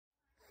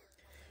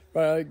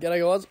Right, g'day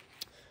guys.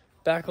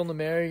 Back on the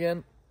mare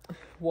again.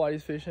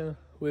 Whitey's fishing.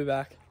 We're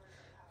back.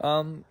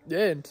 Yeah,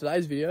 in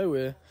today's video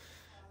we're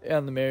out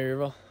in the Mary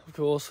River, of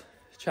course,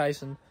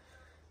 chasing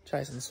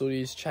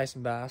sooties,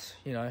 chasing bass,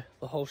 you know,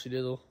 the whole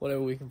shedizzle,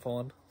 whatever we can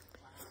find.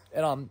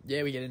 And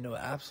yeah, we get into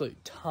an absolute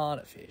ton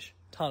of fish.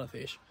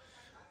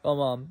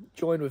 I'm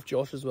joined with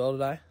Josh as well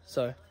today,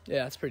 so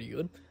yeah, that's pretty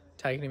good.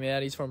 Taking him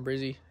out, he's from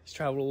Brizzy. He's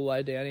travelled all the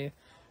way down here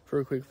for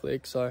a quick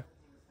flick, so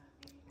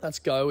let's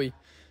go. We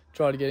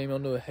tried to get him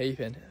onto a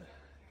heap and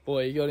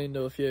boy, he got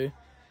into a few.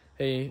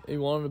 He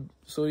wanted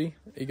a sooty,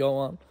 he got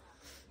one.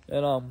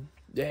 And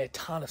yeah,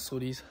 ton of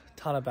sooties,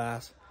 ton of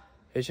bass.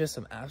 It's just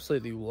some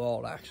absolutely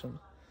wild action.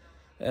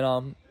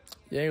 And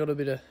yeah, got a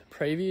bit of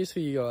previews for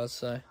you guys,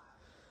 so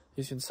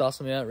you can suss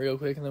them out real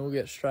quick and then we'll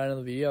get straight into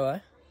the video, eh?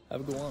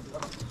 Have a good one.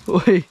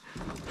 Oi.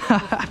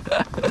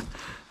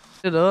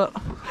 Get up.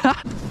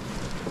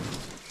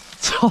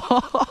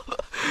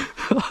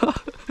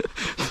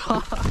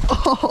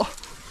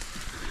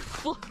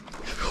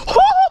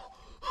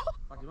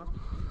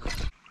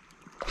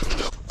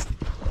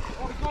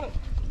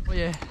 Oh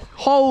yeah.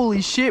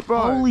 Holy shit,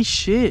 bro. Holy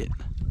shit.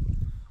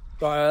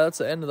 Right, that's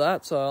the end of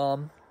that,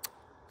 so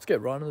let's get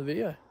right into the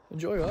video.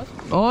 Enjoy, guys.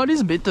 Oh, it is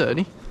a bit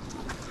dirty.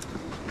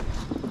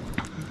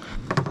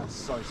 That's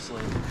so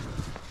slick.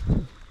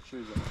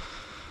 Shoes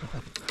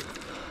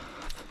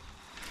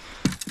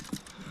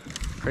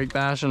Creek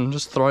bash and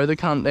just throw the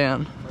cunt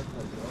down.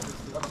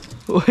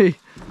 Oi.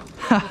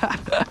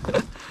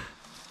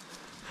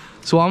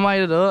 So one way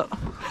to do it.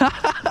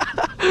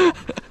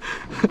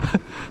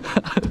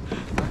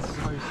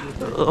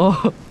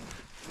 Oh,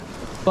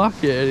 fuck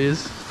yeah, it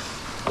is.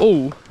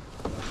 Oh,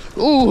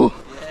 oh.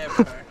 Yeah,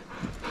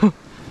 bro.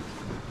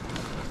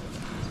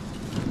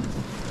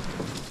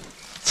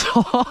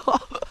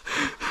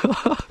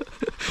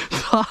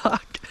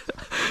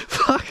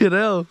 Fucking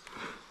hell.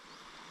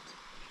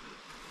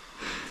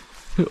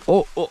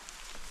 Oh, oh.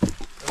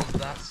 That was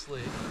that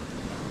slick.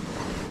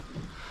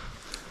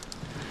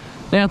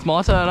 Now it's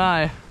my turn,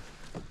 eh?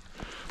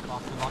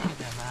 Fucking lucky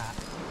than that.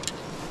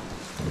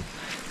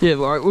 Yeah,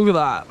 like, look at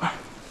that.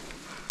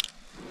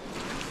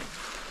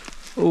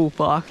 Oh,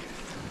 fuck.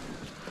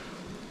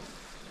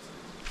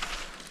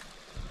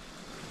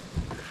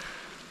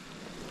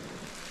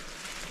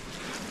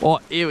 Oh,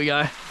 here we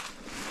go.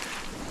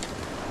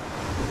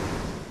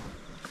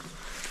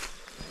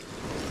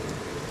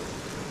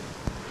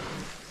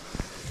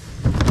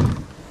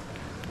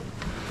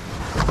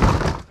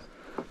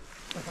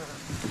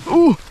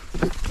 Ooh!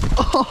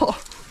 Oh!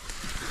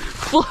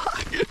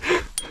 Fuck!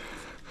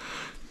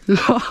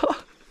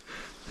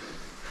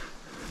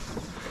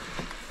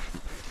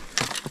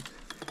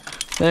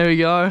 There we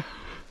go.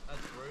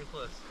 That's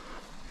ruthless.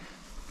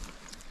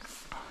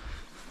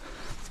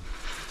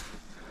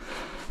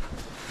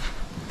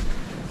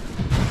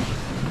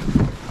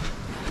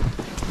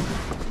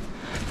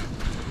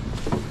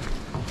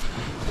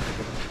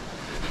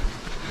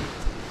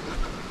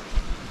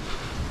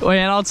 Well,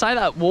 yeah, and I'd say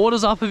that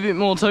water's up a bit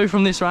more too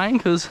from this rain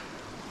because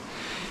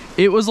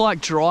it was like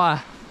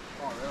dry.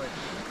 Oh, really?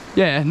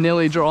 Yeah,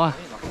 nearly dry.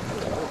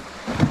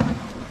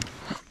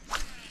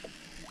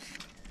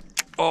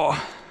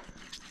 Oh.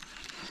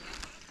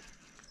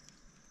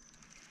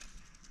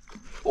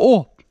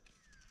 Oh.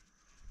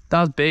 That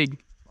was big.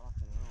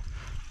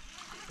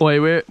 Wait,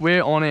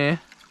 we're on air.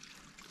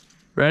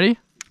 Ready?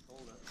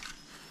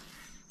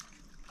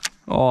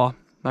 Oh,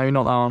 maybe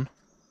not that one.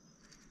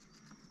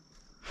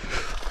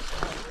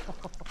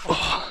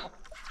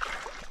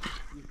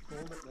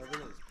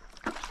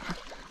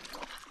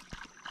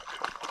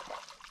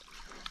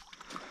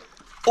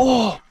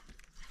 Oh!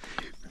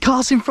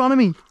 Cast in front of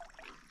me.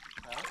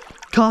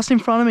 Cast in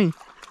front of me.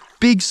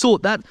 Big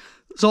sort. That.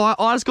 So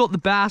I just got the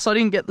bass. I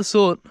didn't get the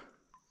sort.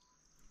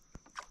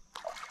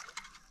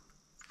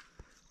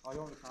 Oh, you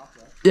want to cast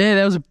that? Yeah,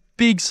 that was a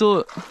big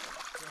sort.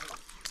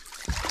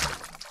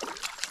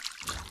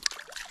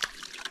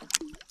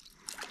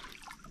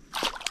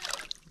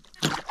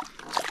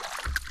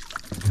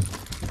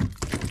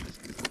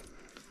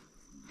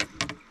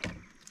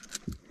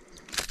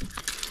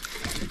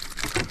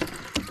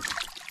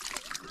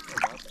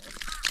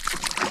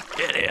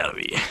 Get out of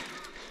here.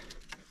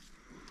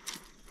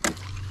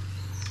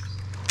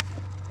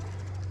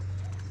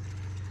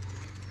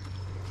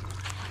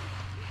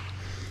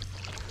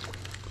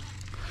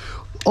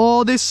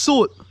 Oh, there's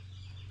soot.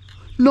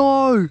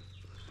 No.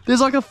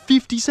 There's like a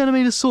 50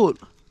 centimeter soot.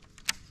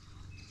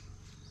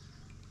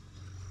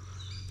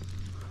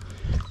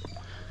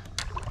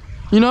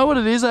 You know what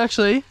it is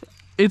actually?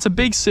 It's a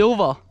big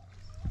silver.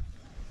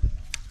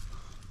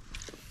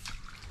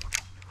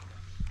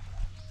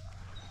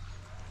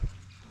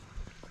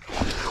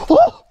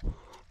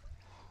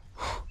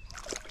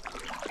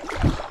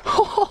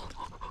 Oh!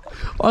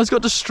 I just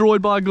got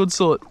destroyed by a good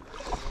sort.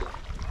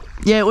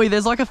 Yeah, wait,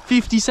 there's like a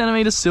 50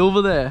 centimeter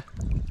silver there.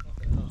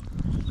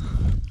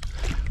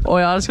 Oh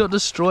yeah, I just got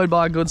destroyed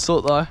by a good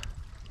sort though.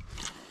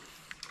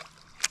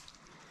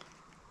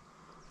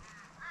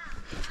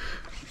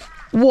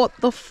 What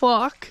the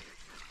fuck?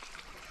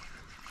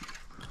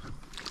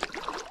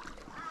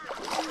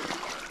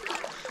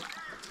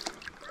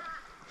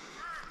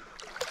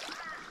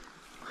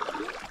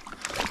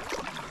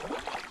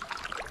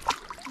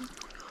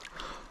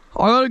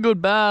 I got a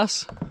good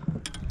bass.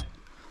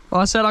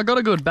 I said I got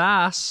a good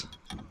bass.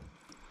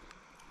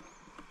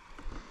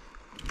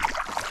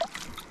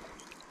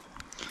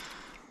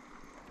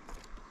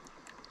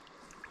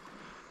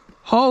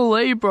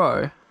 Holy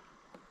bro.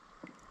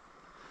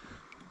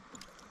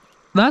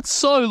 That's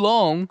so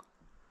long.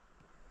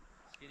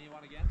 Skinny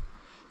one again?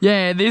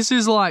 Yeah, this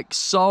is like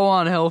so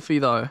unhealthy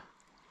though.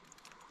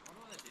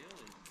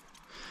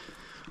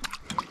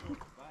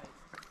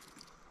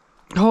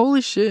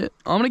 Holy shit.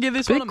 I'm gonna give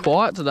this one a bit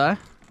quiet today.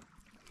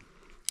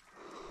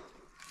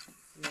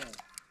 Yeah.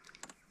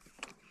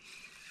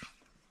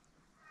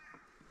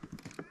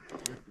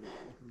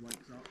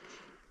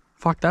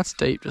 Fuck, that's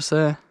deep just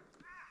there.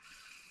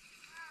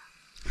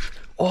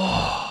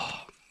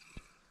 Oh.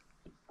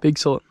 Big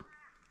sort.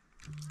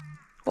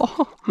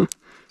 Oh.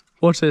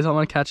 Watch this, I'm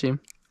gonna catch him.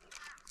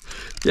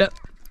 Yep.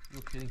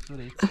 You're kidding,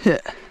 Sooty? Yeah.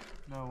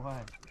 No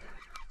way.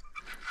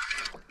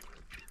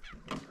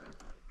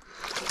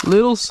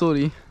 Little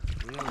sooty.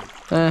 Really?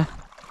 Yeah.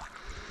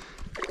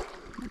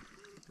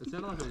 It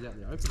sounded like it was out in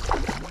the open.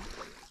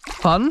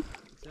 Pardon? It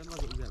sounded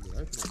like it was out in the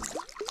open.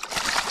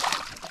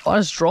 I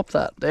just dropped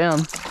that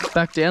down.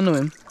 Back down to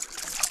him.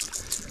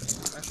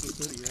 That's the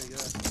Sooty, there you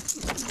go.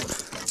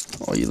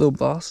 Oh, you little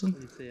bastard.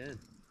 What do you see, Ed?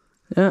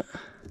 Yeah.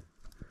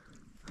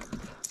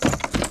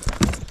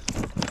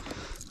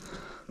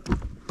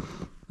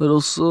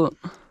 Little soot.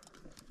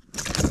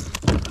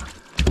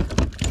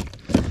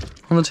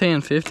 On the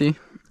TN50.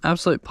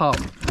 Absolute pup.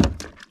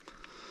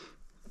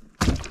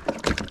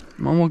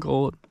 Oh my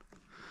god.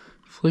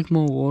 Flick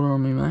more water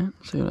on me, mate.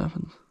 See what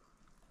happens.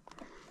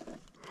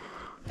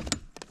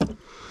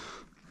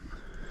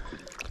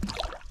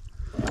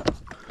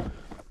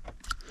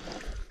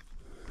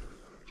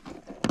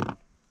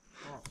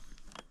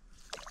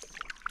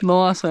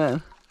 Nice,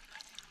 man.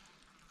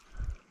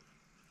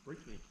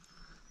 Freaked me.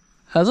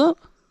 Has it?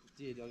 It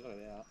did, I got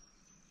it out.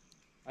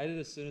 I ate it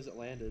as soon as it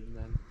landed and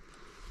then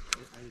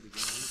I ate it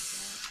again.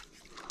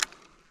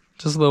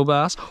 Just a little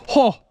bass.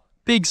 Oh,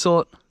 big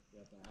sort.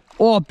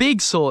 Oh,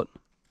 big sort.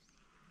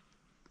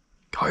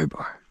 Go,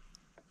 bro.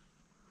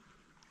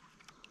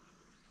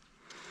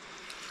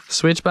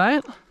 Switch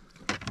bait.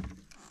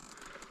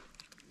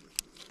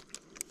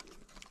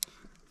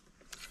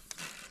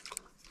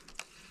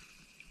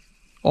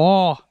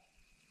 Oh.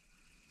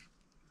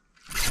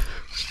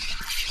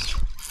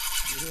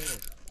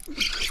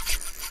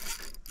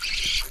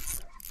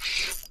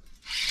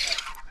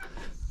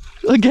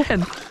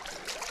 Again.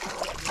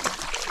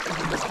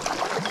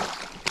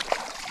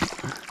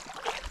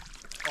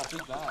 Oh,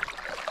 big bass.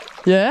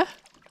 Yeah?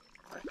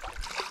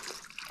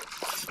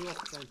 Still off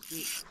the same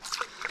shit.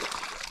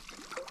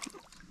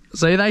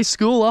 See, they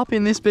school up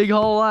in this big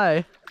hole,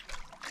 eh?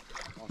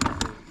 Oh,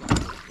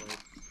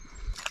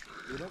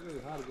 you're not really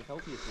hard to get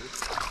healthy at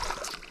this.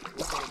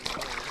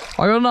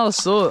 I got another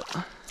soot.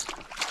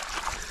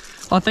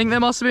 I think there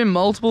must have been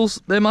multiple.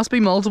 There must be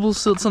multiple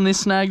soots on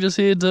this snag just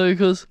here too,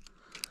 because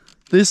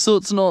this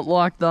soot's not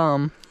like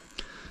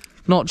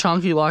not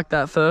chunky like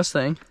that first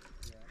thing.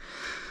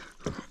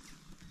 Yeah.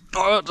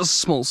 I got just a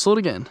small soot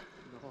again.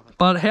 Nice.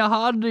 But how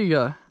hard did he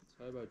go?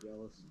 Turbo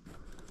jealous.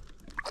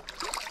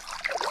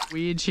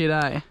 Weird shit,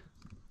 eh?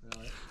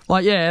 Really?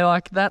 Like yeah,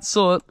 like that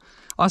soot.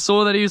 I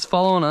saw that he was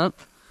following it,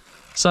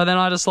 so then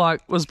I just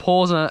like was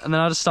pausing it, and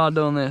then I just started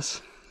doing this.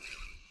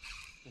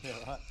 Yeah,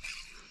 right.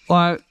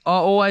 Like, I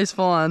always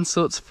find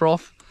soots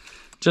froth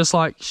just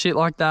like shit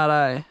like that,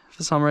 eh?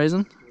 For some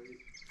reason.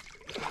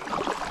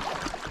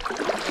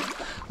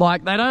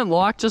 Like, they don't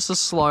like just a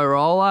slow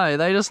roll, eh?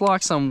 They just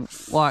like some,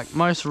 like,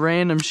 most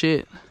random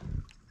shit.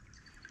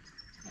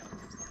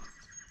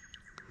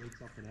 Need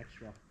something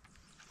extra.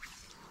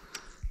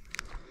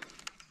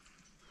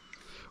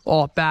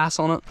 Oh, bass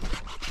on it.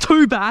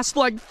 2 bass,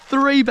 like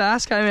 3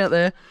 bass came out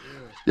there.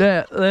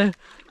 Yeah, there.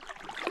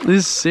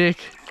 This is sick.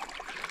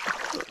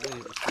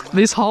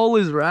 This hole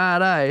is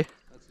rad, eh?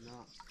 That's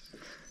nuts.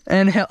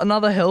 And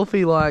another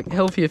healthy, like,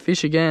 healthier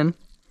fish again.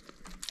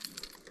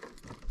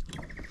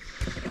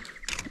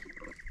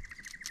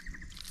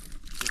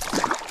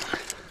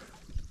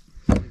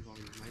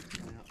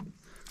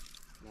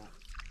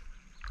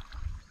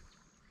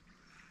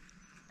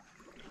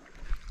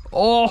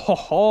 Oh, ho,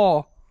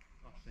 ho.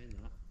 I've seen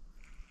that.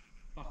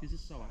 Fuck, this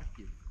is so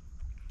active.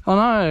 I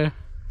know.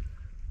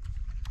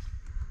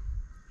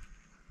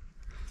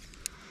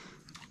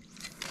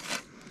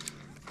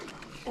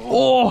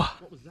 Oh,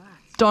 What was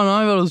that? don't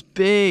know, but it was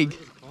big. It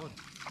was a cod.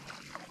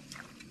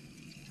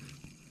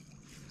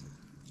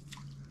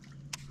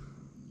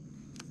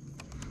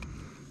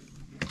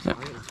 Yep. I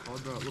think it was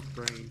cod, bro. It looked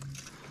green.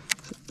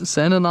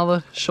 Send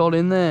another shot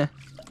in there.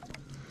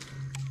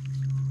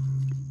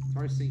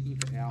 Pro sinking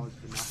for hours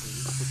for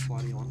nothing. Put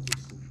floating on.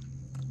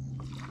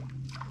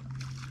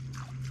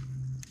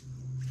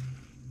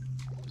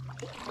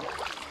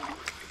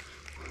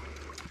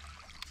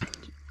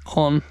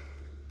 On.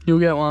 You'll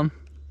get one.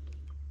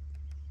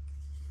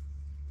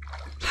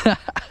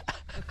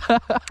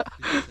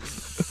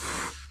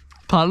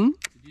 Pardon? Did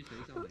you see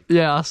something?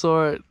 Yeah, I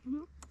saw it.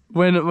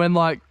 When it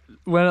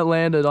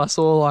landed, I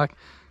saw like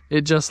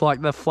it just like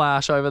the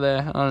flash over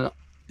there. And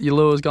your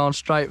lure's going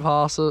straight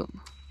past it.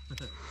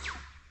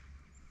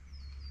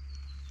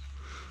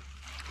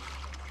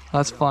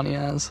 That's funny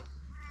as.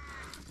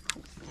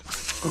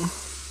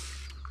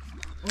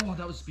 Oh,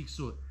 that was a big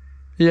soot.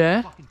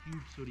 Yeah? Fucking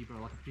huge sooty,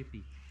 bro, like a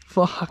 50.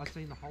 Fuck. I've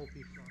seen the whole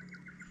fish.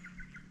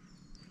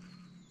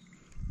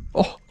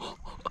 Oh,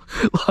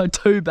 like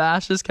 2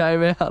 bass just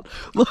came out.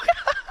 Look.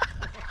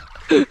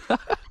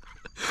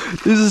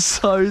 This is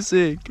so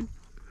sick.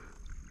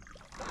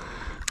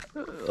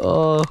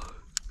 Oh.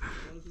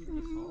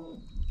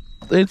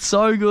 It's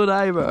so good,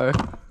 eh, bro?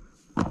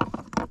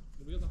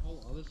 We got the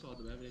whole other side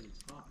that we haven't even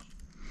touched.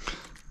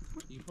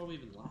 You can probably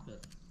even lap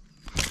it.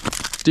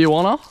 Do you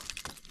wanna?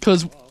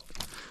 Cause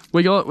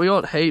we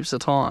got heaps of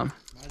time.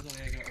 Might as well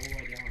go all the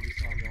way down on this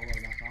side and go all the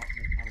way back up and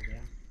then paddle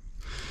down.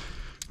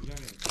 You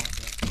don't even touch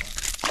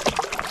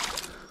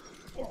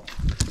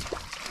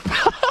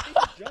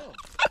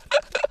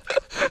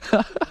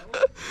that.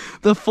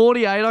 The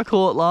 48 I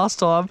caught last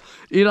time,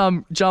 it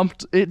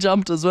jumped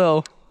as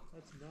well.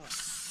 That's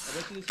nuts.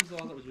 I bet you this is the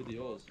one that was with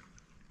yours.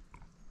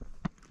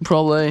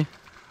 Probably.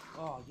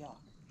 Oh, yuck.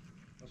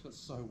 That's got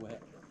so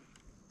wet.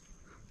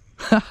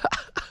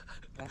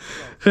 That's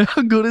so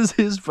How good is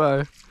this,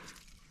 bro?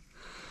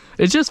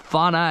 It's just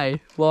fun, eh?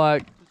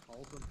 Like, just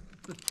hold them.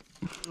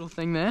 little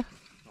thing there.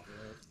 Not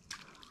really.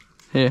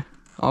 Here.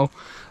 Oh,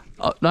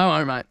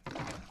 no, mate.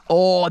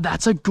 Oh,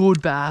 that's a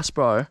good bass,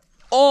 bro.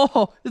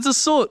 Oh, it's a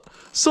soot.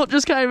 Soot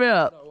just came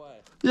out. No way.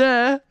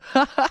 Yeah.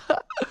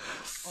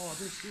 Oh,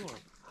 this sure.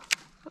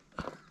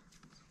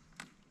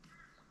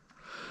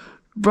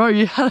 Bro,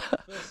 you had a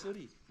First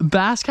sooty.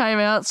 bass came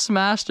out,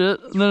 smashed it,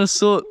 and then a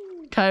soot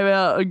came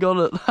out and got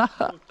it.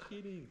 You're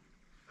kidding.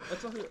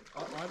 That's like I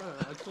don't know,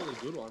 I'd call it a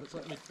good one. It's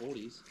like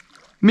mid-40s.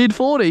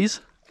 Mid-40s?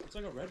 It's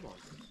like a red one.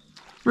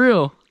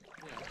 Real?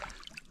 Yeah.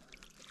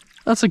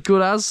 That's a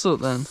good as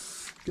soot then.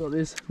 Got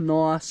this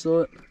nice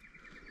soot.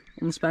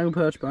 On the Spangled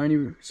Perch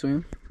Boney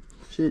swim.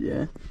 Shit,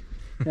 yeah.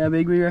 How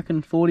big we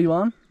reckon?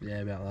 41?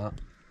 Yeah, about that.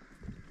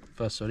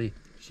 First sooty.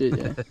 Shit,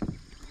 yeah.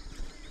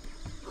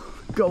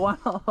 Got one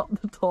up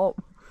the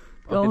top.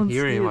 I can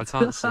hear him, I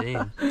can't see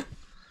him.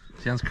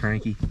 Sounds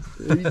cranky.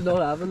 He's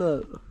not having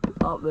it.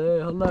 Up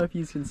there. I don't know if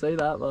you can see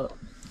that, but...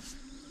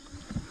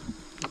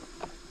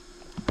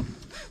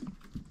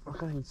 I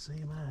can't even see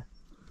him,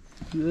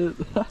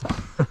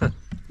 eh?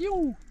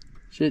 Yo.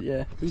 Shit,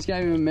 yeah. We just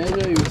gave him a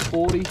measure, he was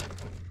 40.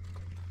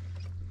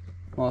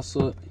 Nice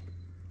soot.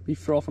 Be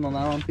frothing on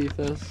that one for your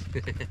first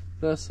soot.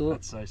 That's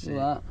so sick.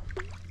 Look at that.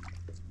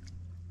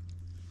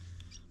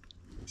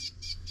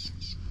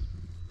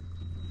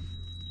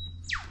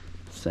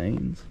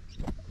 Scenes.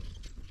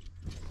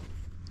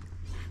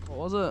 What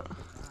was it?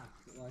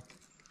 Like,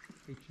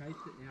 he chased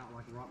it out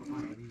like right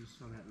behind it and he just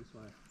swung out this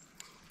way.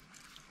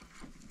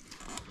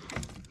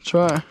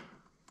 Try.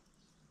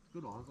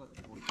 Good one, it's like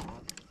 45.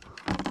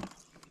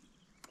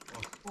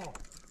 Oh.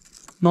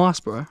 Nice,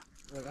 bro.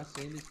 Like, I've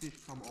seen this fish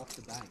come off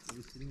the bank. It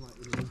was sitting like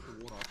in an inch of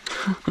water.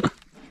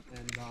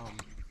 And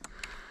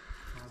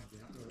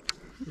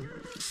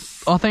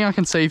I think I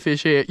can see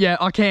fish here. Yeah,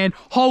 I can.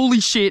 Holy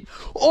shit.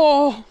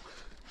 Oh,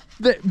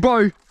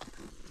 bro.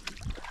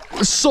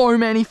 So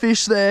many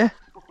fish there.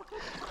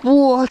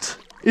 What?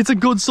 It's a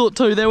good soot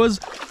too. There was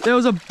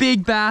a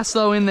big bass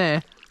though in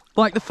there.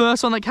 Like the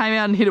first one that came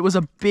out and hit it was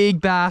a big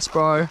bass,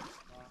 bro.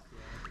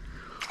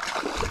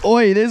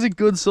 Oi, there's a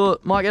good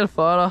soot. Might get a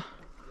photo.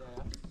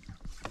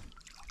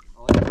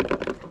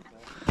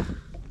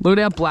 Look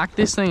at how black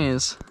this thing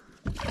is.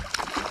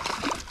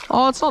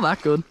 Oh, it's not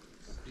that good.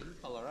 skin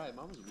colour, eh?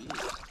 Mine was weird.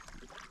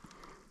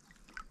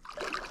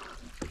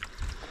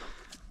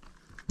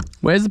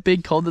 Where's the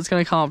big cod that's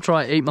going to come up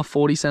try eat my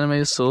 40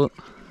 centimetre soot?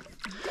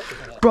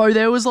 Bro,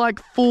 there was like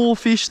 4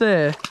 fish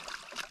there.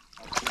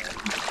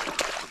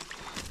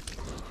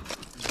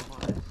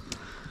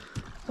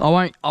 I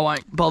won't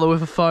bother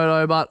with a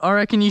photo, but I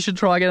reckon you should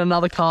try get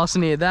another cast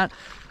in here.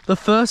 The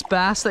first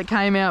bass that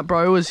came out,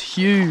 bro, was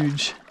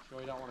huge. Sure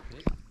you don't want to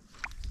pick?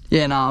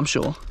 Yeah, nah, I'm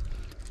sure.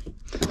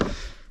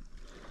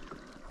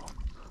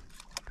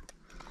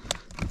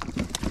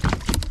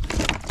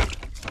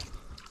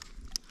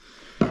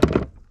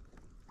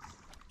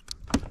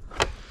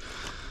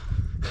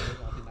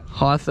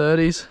 High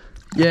 30s.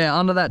 Yeah,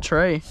 under that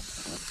tree.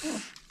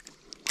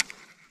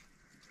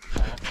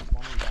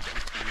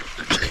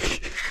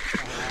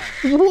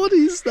 What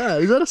is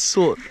that? Is that a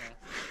soot?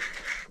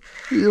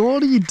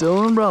 What are you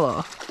doing,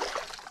 brother?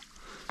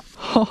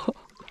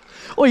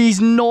 Oh,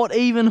 he's not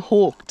even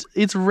hooked.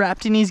 It's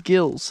wrapped in his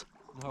gills.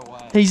 No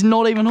way. He's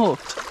not even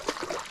hooked.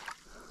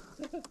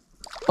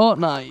 Oh,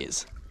 no, he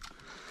is.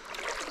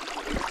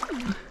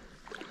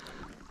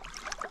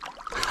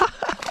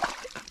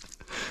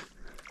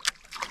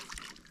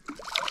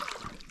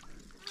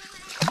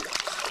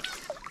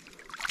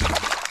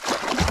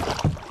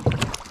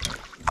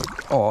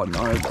 Oh, no,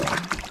 bro.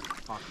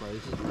 Fuck, bro,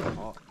 this is really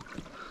hot.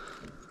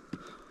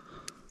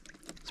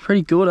 It's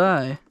pretty good,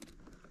 eh?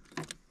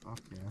 Fuck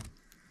yeah.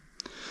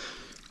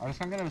 I just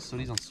can't get over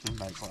sooties on swim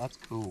baits. Like, that's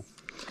cool.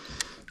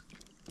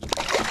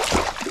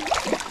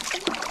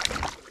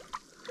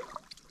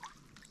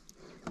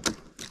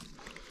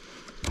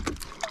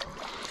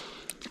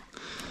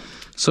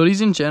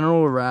 Sooties in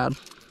general are rad.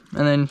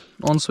 And then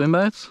on swim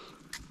boats.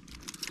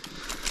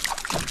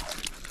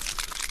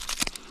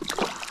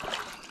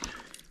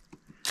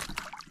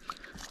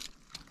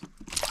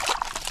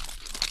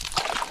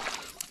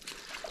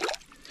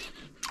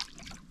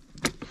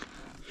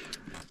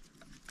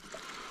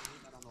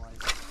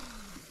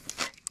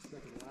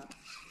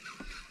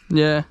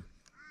 Yeah.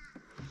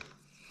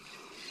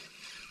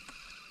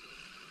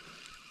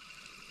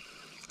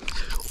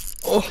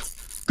 Oh,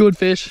 good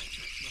fish.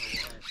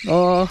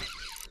 Oh.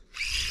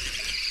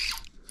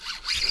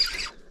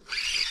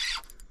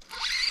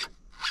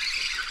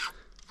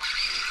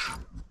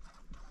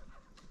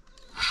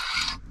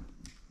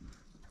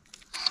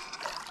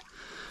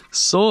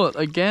 Sort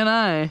again,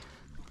 eh?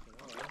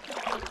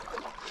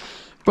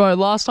 Bro,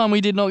 last time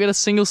we did not get a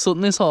single soot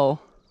in this hole.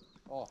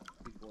 Oh,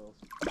 big boils.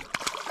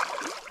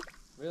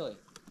 Really?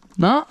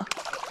 Nah.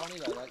 It's funny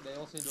though, like they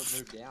all seem to have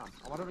moved down.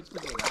 I wonder if it's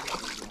because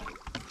they're moved down.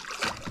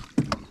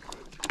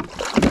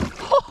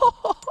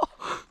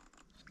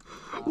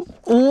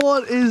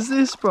 What is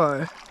this,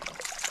 bro?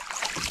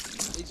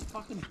 It's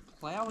fucking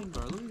ploughing,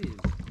 bro. Look at this.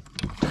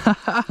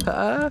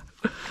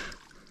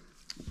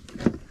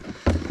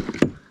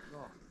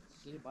 Oh,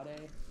 see you, buddy.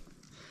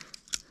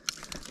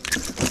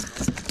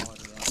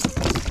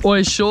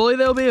 Boy, surely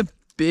there'll be a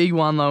big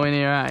one though in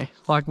here, eh?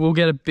 Like we'll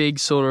get a big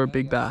sort or a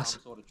big bass.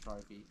 Some sort of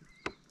trophy.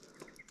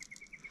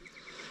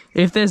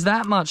 If there's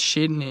that much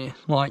shit in here,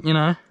 like, you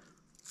know,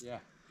 Yeah.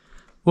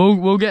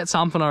 we'll get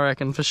something, I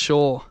reckon, for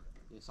sure.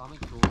 Yeah, something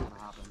cool is gonna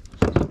happen.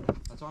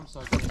 That's why I'm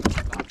so keen to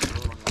get back to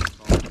it on the other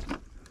side.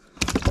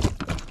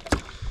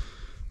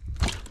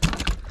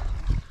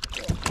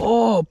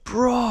 Oh,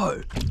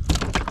 bro.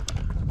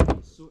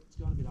 So it's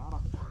going a bit harder.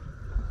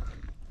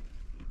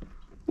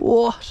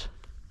 What?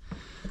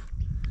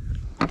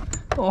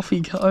 Off he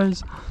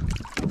goes.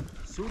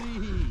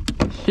 Sooty!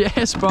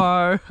 Yes,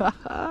 bro.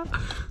 About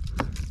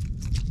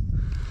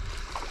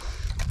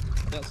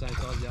the same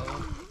size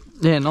yellow.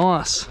 Yeah,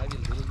 nice. Maybe a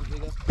little bit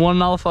bigger. Want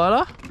another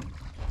photo?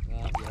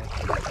 Yeah.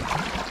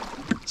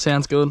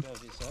 Sounds good. That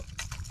was it, so.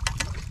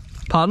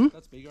 Pardon?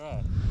 That's bigger,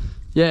 eh?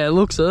 Yeah, it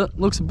looks a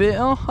bit,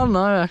 oh, I don't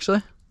know,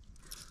 actually.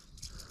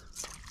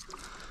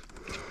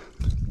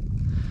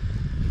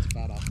 It's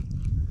fatter.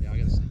 Yeah, I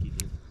got a sneaky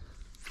dip.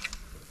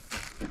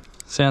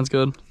 Sounds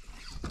good.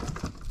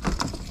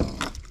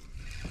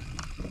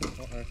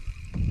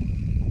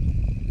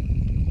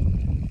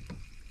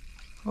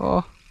 Uh-oh.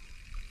 Oh,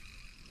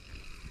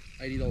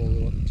 $80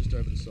 lure, just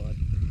over the side.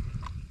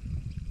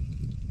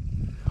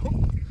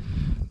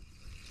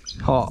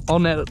 oh, I'll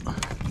net it. No,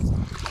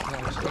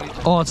 it's 20.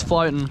 Oh, it's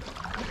floating.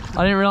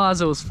 I didn't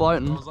realise it was I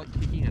floating. was like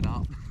picking it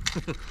up.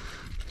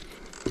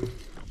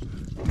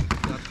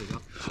 That's bigger.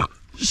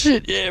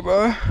 Shit, yeah,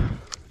 bro.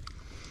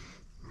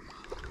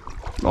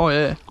 Oh,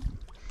 yeah.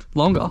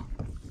 Longer.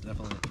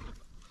 Definitely.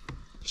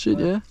 Shit,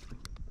 yeah.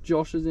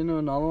 Josh is into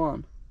another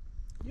one.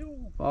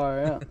 Oh,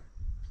 yeah.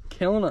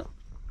 Killing it.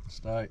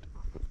 Stoked.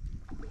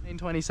 In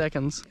 20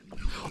 seconds.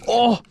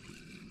 Oh!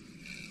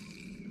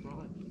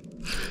 Right.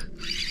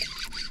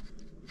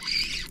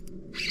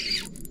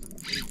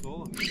 Pretty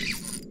cool.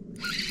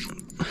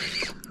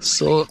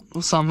 Soot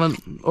or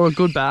something. Or a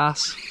good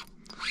bass.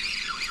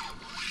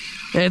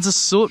 Yeah, it's a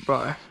soot,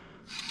 bro.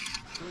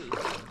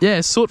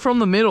 Yeah, soot from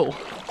the middle. See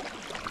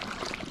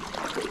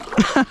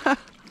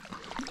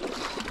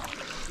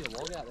a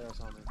log out there or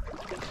something.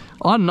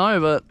 I don't know,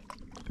 but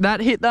that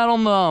hit that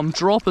on the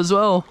drop as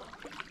well.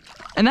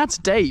 And that's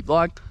deep,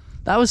 like,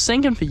 that was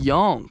sinking for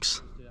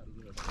yonks.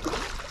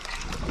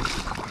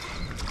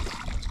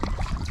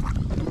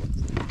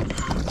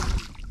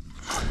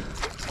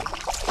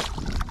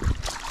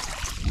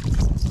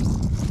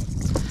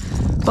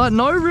 But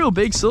no real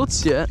big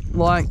soots yet.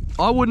 Like,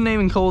 I wouldn't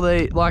even call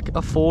like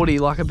a 40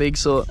 like a big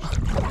soot.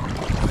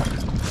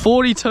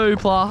 42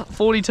 plus,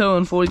 42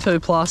 and 42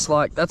 plus,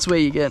 like, that's where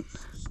you get,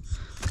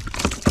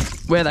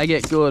 where they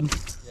get good.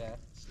 Yeah.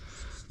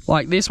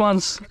 Like, this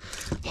one's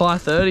high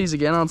 30s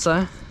again, I'd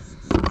say.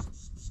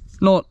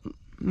 Not,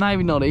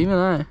 maybe not even,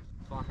 eh?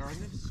 Fuck, I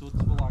reckon if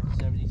soots were like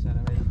 70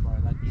 centimeters, bro,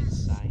 that'd be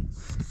insane.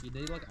 You'd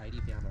need like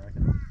 80 pound, I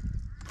reckon.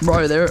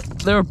 Bro,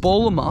 they're a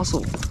ball of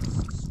muscle.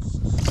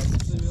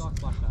 It'd be like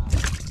that.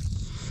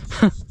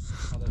 Oh,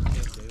 those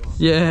TFG ones.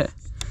 Yeah.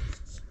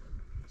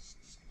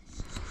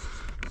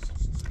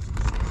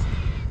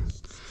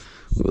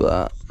 Look at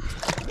that.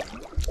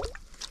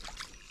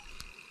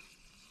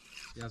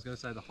 Yeah, I was gonna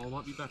say the hole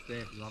might be back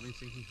there because I've been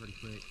sinking pretty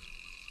quick.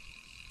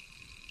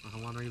 Like,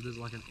 I'm wondering if there's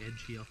like an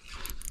edge here.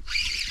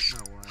 No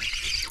way.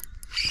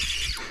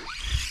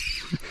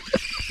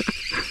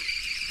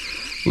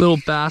 Little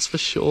bass for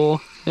sure.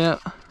 Yeah.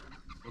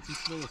 What's your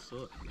smallest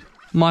soot?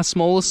 My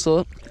smallest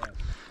soot, Yeah.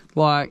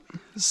 like,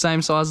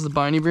 same size as the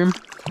bony brim.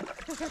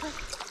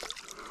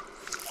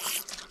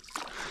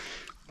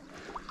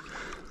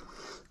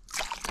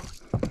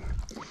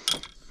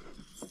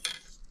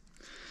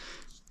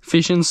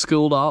 Fishing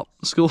schooled up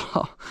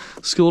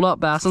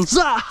bass and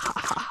fuck.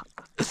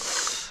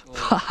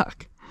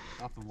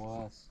 Nothing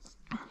worse.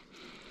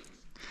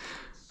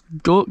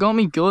 Got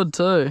me good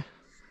too.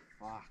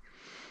 Fuck.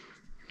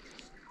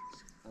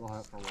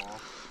 it for a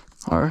while.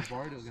 Alright. I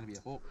worried it was going to be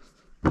a hook.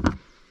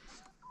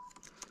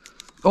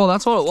 Oh,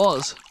 that's what it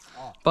was.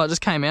 Oh. But it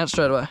just came out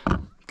straight away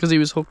because he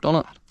was hooked on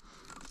it.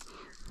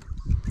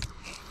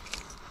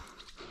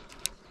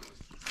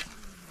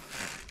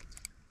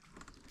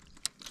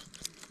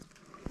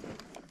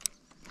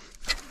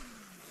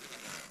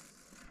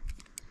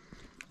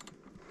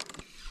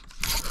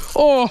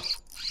 Oh!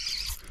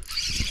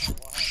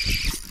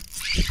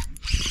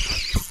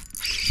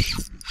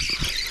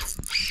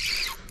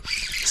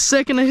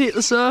 Second it hit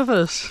the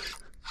surface.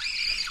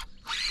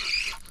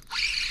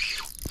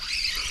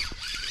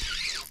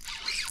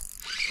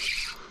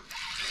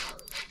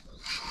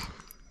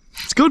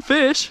 It's good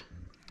fish.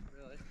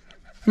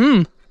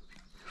 Really?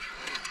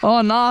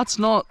 Oh, no, it's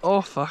not.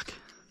 Oh, fuck.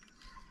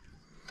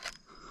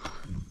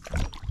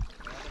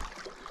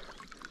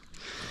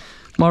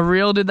 My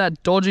reel did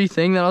that dodgy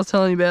thing that I was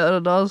telling you about that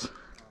it does.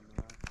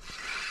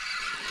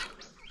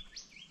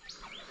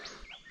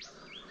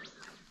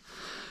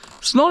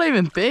 It's not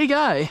even big,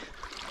 eh?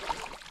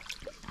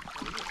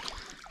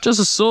 Just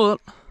a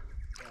sort.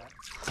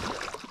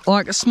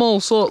 Like a small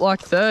sort,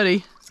 like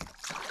 30.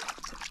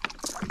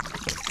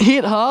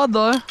 Hit hard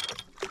though.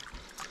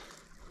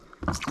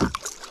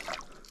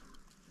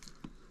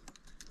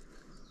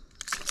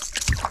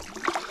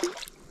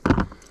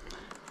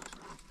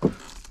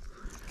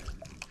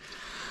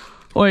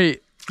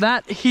 Wait,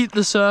 that hit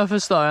the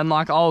surface though, and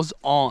like I was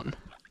on.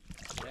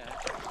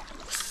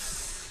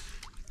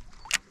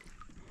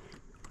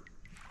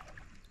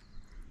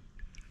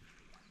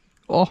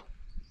 Oh.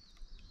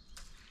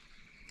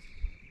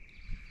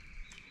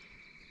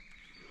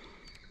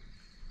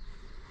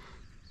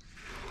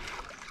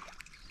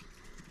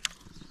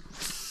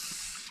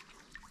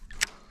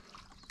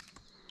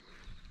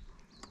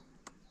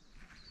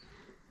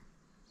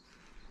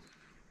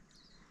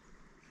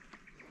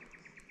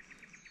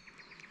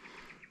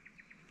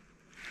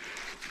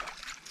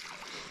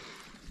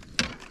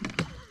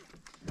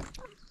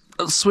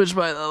 Let's switch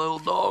by that little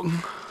dog.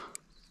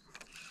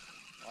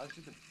 That's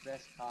the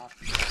best cast.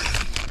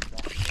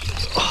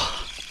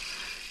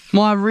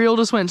 My reel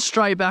just went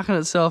straight back on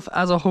itself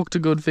as I hooked a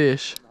good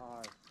fish.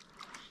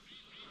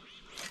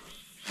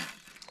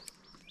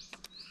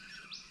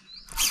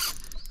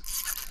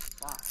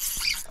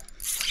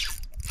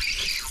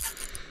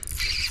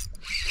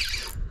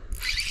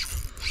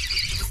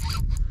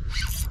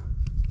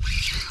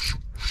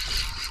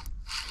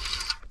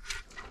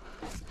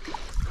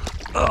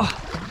 No.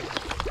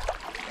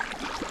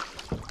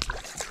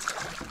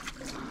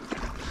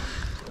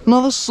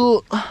 Another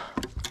sort.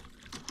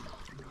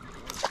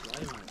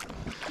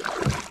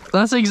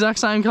 That's the exact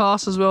same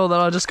cast as well that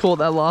I just caught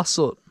that last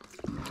sort.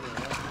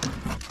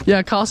 Yeah,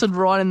 I casted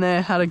right in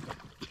there,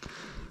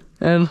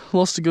 and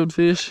lost a good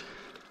fish.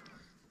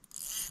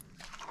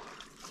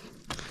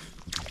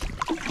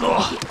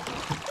 Oh,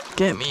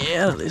 get me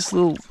out of this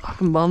little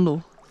fucking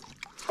bundle.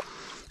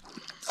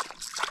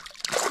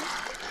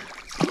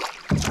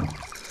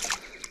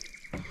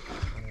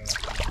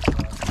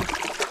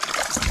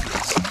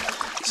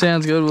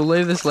 Sounds good. We'll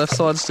leave this left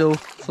side still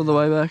for the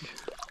way back.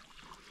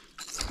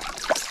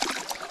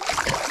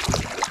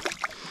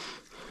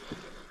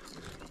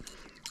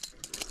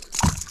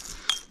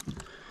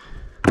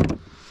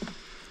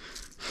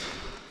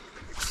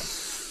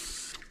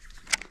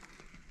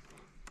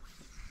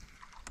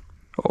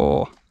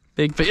 Oh,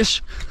 big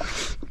fish.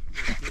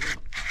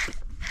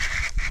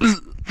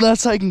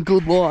 That's taking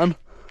good line.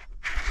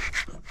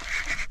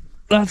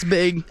 That's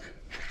big.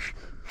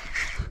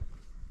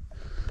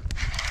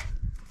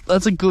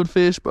 That's a good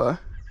fish, bro.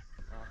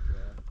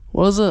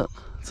 What is it?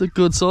 It's a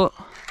good sort.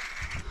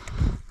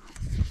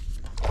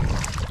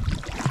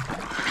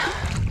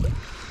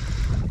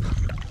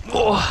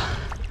 Oh.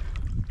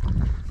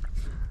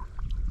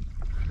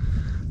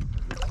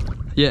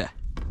 Yeah,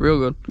 real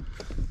good.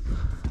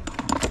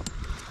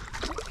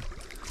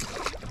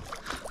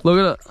 Look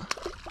at it.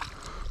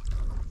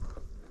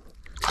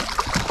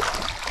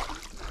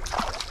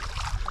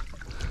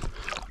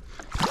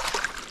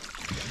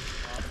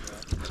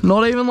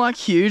 Not even like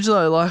huge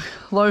though, like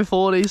low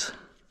 40s.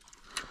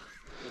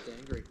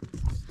 Angry.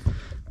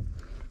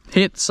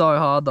 Hit so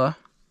hard though.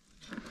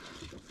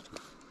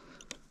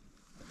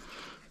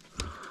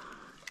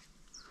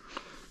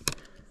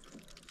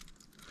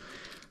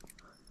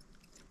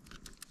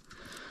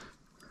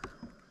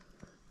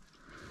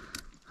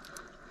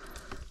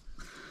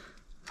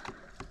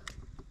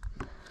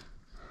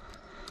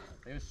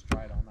 They were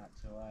straight on that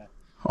too, eh?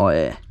 Oh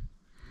yeah.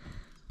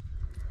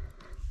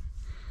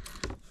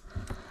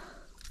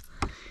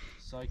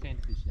 So keen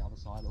to fish the other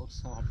side, it looks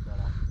so much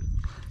better.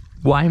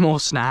 Way more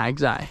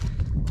snags, eh?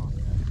 Oh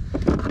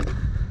yeah.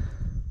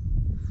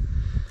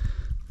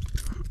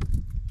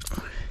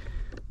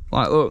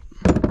 Like look.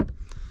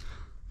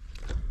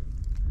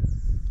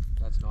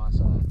 That's nice,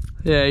 eh?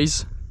 Yeah,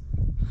 he's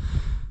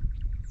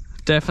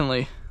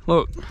definitely,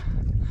 look,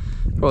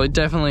 probably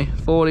definitely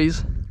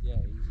 40s. Yeah,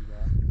 easy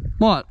guy.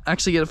 Might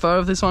actually get a photo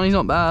of this one, he's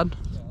not bad.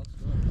 Yeah, let's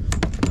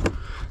do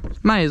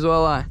it. May as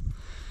well, eh?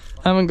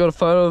 Haven't got a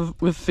photo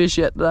with fish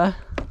yet today.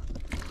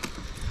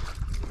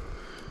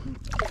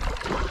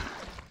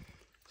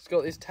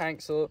 got this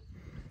tank sort.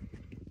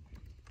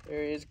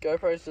 There he is.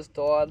 GoPro's just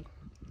died.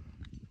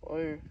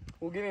 Oh,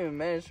 we'll give him a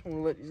mesh and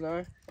we'll let you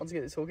know once I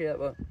get this hook out.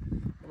 But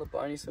another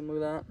bony swim,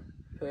 look at that.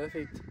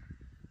 Perfect.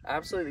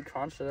 Absolutely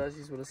crunched it, as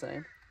you would have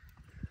seen.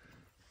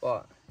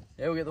 But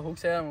yeah, we'll get the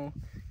hooks out and we'll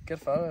get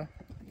a photo,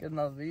 get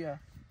another video.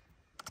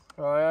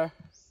 Alright,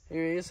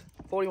 here he is,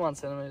 41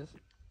 centimeters.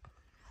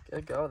 Get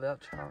a go with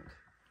that chunk.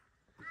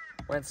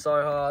 Went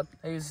so hard.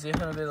 He was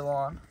zipping a bit of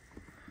line.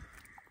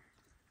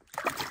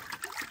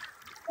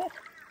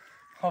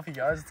 Off he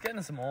goes. It's getting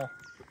us some more.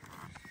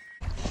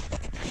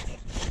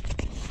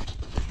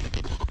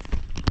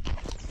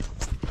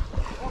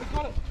 Oh, we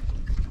got it.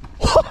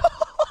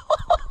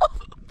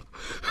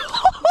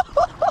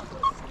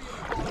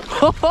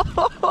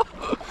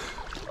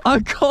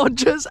 A cod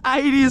just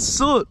ate his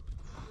soot.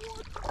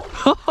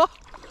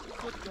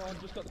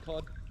 Just got the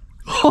cod.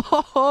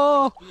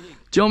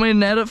 Do you want me to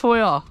net it for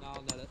you? No,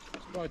 I'll net it.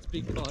 Bro, it's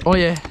big cod. Oh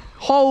yeah.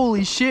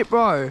 Holy shit,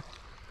 bro.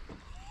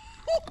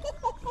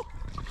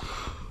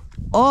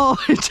 Oh,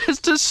 it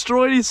just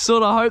destroyed his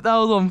soot. I hope that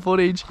was on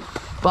footage.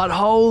 But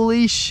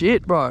holy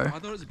shit, bro. I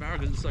thought it was a barra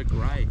because it's so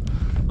grey.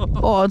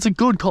 Oh, it's a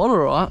good cod,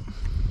 alright.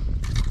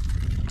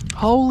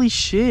 Holy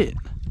shit.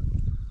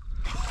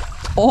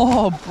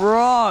 Oh,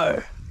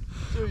 bro.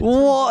 Dude,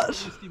 what?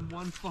 Just in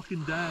one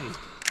fucking day.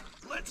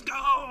 Let's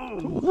go!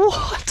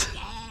 What?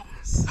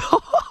 Yes!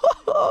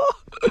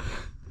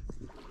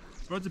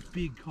 Bro, it's a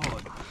big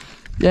cod.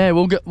 Yeah,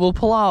 we'll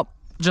pull up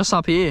just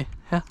up here.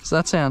 How does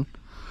that sound?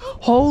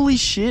 Holy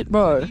shit,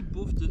 bro. He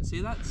buffed it.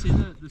 See that? See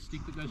the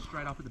stick that goes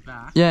straight up at the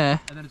back? Yeah.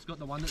 And then it's got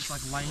the one that's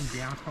like laying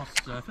down across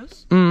the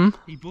surface.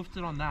 He buffed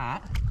it on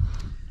that.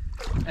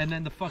 And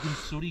then the fucking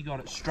sooty got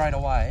it straight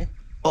away.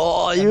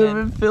 Oh, you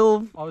haven't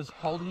filmed. I was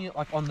holding it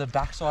like on the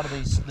back side of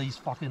these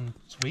fucking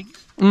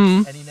twigs.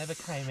 And he never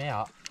came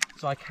out.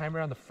 So I came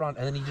around the front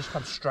and then he just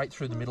comes straight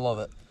through the middle of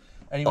it.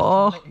 And he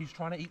was he's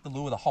trying to eat the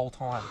lure the whole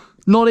time.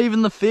 Not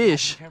even the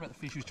fish. He came about the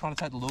fish, he was trying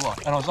to take the lure.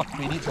 And I was like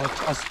feeding it, so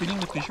I was spinning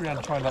the fish around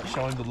and trying to like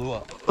show him the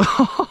lure.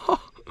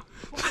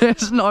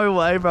 There's no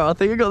way, bro. I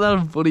think I got that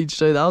on footage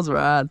too. That was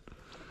rad.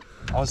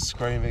 I was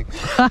screaming.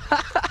 Yeah,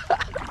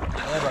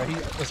 bro.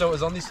 So it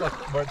was on this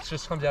like where it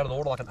just comes out of the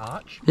water like an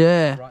arch.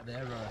 Yeah. Right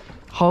there, bro.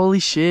 Holy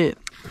shit.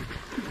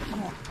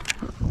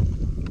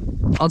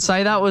 I'd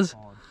say that was...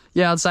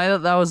 Yeah, I'd say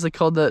that was the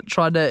cod that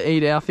tried to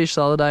eat our fish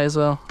the other day as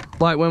well.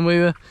 Like when we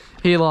were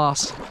here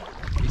last.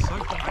 He's so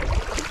big.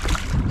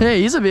 Yeah,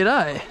 he's a bit,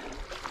 eh?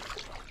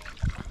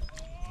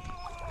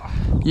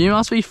 You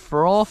must be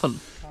frothing.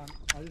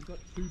 I just got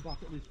 2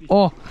 bucket list fish.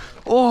 Oh.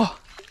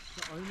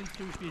 The only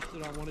 2 fish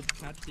that I wanted to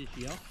catch this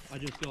year, I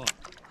just got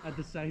at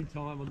the same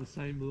time on the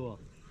same lure.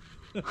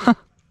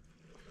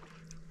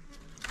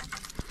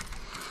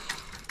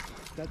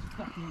 That's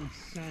fucking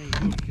insane.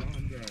 Good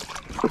going, bro.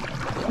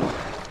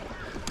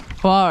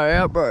 Far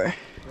out, bro.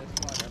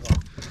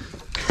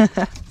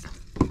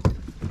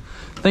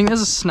 I think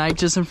there's a snake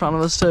just in front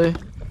of us too.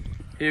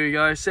 Here we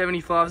go,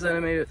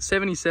 77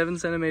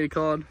 centimeter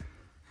cod.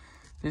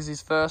 This is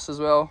his first as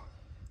well.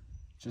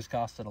 Just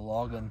casted a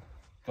log and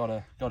got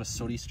a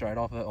sooty straight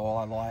off it. Or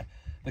I lie,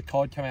 the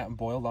cod came out and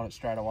boiled on it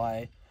straight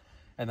away,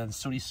 and then the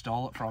sooty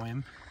stole it from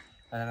him.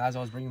 And then as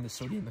I was bringing the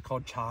sooty in, the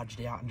cod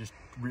charged out and just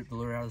ripped the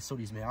lure out of the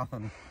sooty's mouth,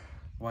 and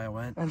away I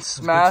went. And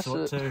smashed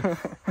it. Too.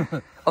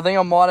 I think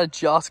I might have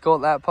just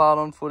got that part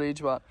on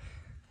footage, but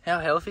how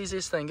healthy is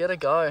this thing? Get a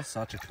go.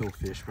 Such a cool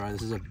fish, bro.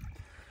 This is a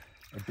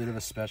bit of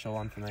a special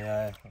one for me.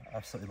 I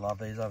absolutely love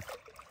these.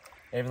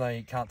 Even though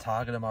you can't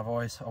target them, I've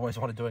always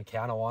wanted to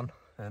encounter one,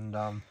 and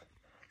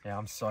yeah,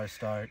 I'm so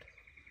stoked.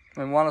 I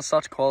mean, one of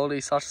such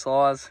quality, such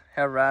size.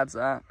 How rad's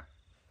that?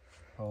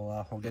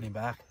 We'll get him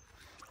back.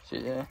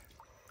 Shit, yeah.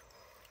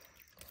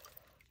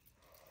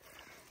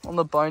 On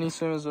the bony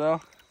swim as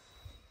well.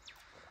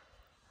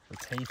 The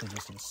teeth are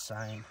just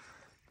insane.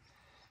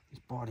 He's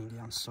biting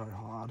down so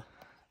hard.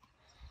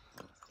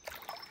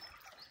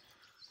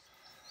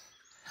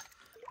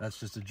 That's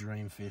just a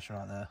dream fish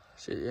right there.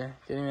 Shit, yeah.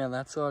 Get him out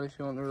that side if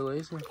you want to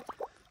release him.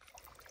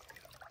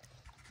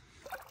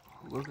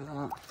 Look at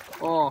that.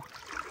 Oh,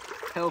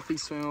 healthy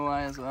swim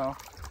away as well.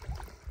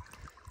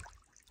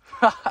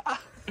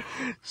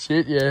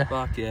 Shit, yeah.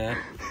 Fuck yeah.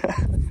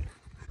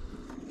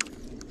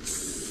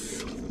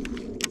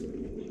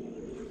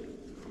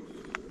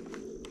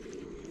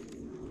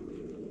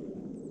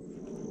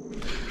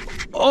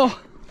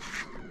 Oh!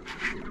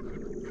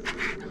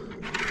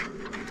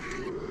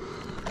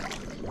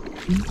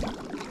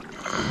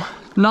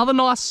 Another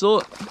nice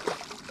soot.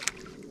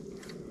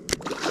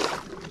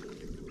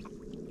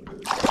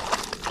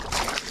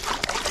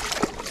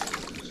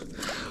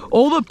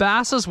 All the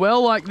bass as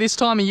well, like this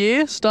time of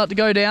year, start to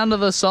go down to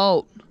the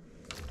salt.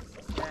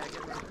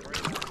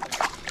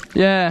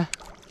 Yeah.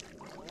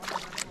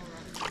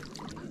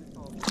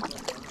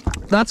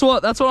 That's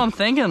what I'm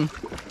thinking.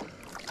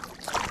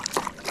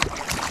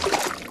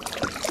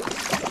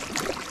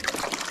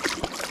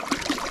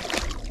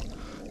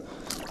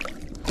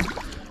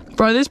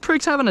 Bro, this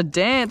prick's having a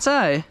dance,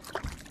 eh?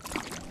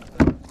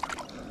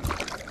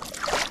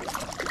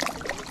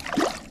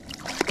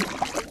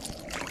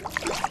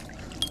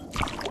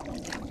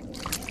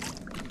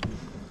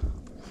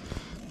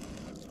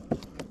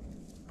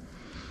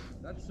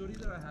 sooty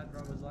that I had,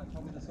 bro, was like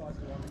probably the size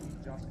of the one that you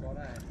just got,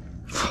 eh?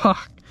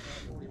 Fuck.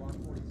 41,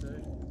 42.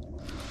 It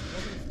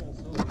wasn't a small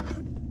sooty.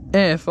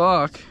 Yeah,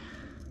 fuck.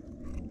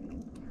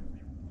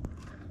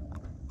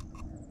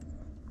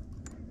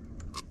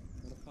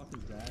 What a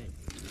fucking day.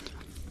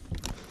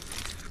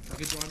 I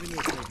could drive into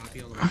a tree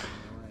happy on the way home.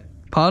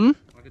 Pardon?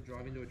 I could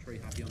drive into a tree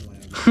happy on the way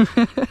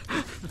home.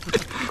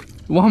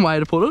 One way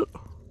to put it.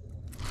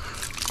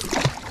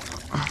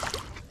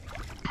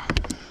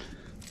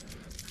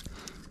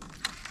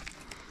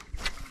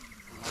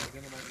 I'm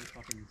gonna make me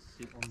fucking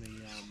sit on the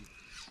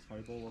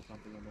toe ball or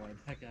something on the way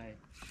back, eh?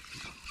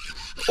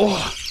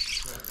 Oh.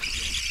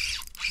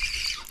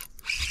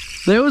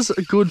 There was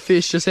a good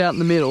fish just out in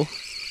the middle.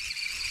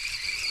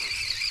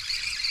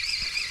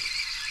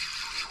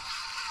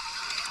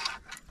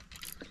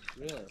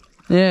 Really?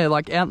 Yeah,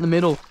 like out in the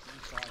middle.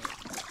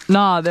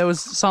 Nah, there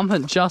was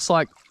something just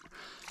like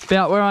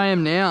about where I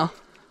am now.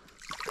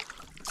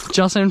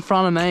 Just in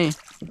front of me.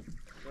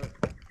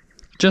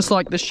 Just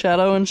like the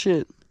shadow and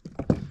shit.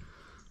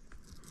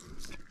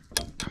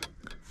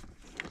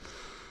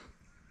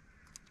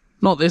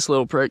 Not this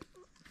little prick.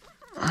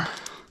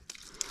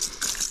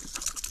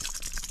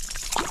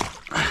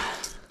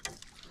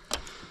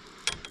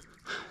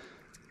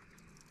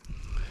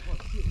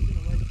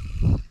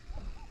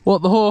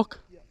 What, the hook?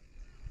 Yeah.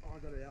 Oh, I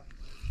got it out.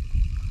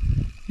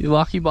 You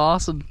lucky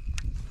bastard.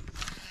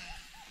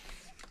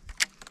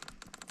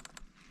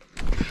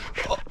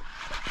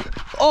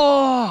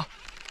 Oh,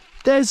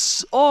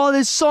 there's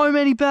so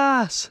many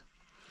bass.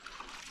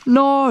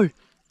 No,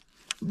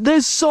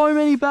 there's so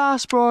many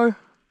bass, bro.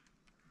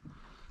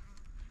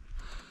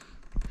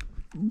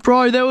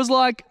 Bro, there was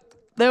like,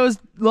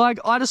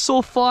 I just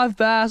saw 5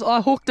 bass.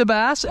 I hooked a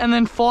bass and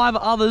then 5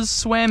 others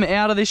swam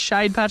out of this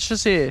shade patch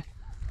just here.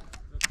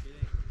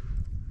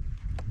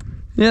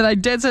 Yeah, they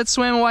dead set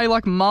swam away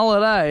like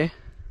mullet, eh?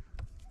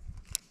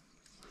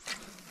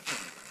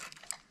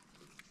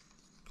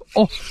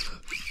 Oh,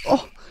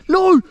 oh,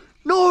 no,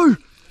 no.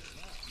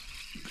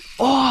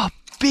 Oh,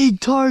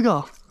 big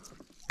toga.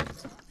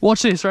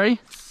 Watch this, ready?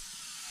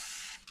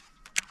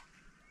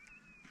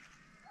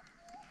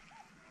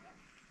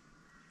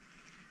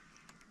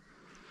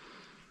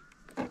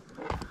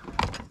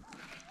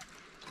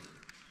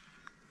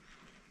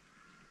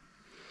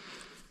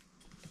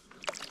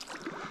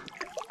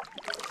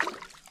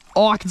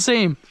 Oh, I can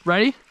see him.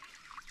 Ready?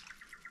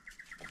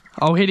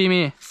 I'll hit him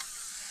here.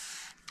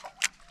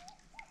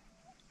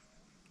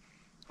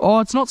 Oh,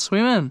 it's not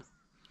swimming.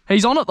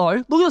 He's on it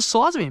though. Look at the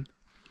size of him.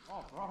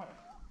 Oh, right.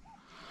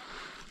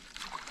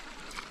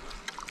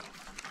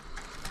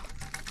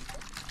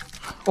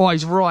 Oh,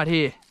 he's right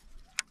here.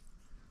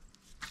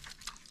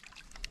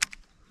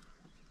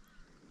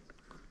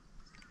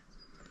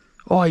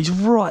 Oh, he's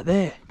right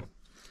there.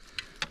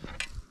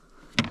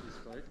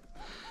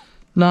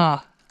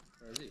 Nah.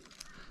 Where is he?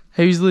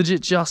 He's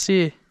legit just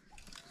here.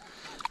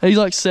 He's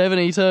like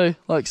 70 too.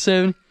 Like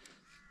 70.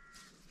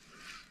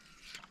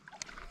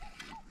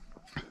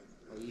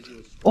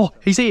 Oh,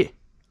 he's here.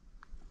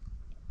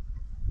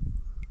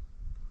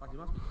 Fuck, he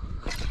must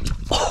be.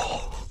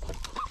 Oh.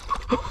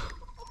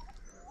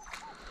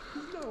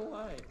 No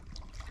way.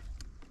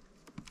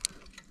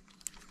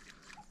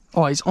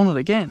 Oh, he's on it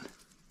again.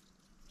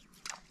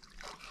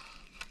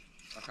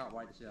 I can't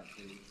wait to see that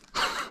TV.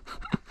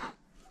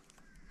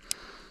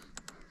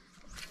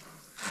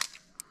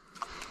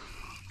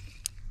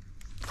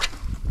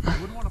 I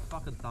wouldn't want a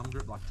fucking thumb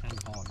grip like 10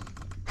 cod.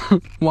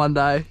 One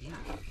day.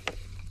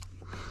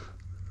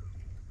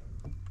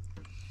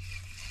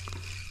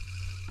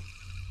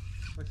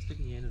 Like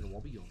sticking your hand in a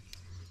wobbly yawn.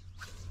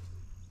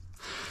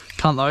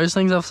 Can't those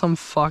things have some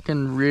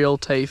fucking real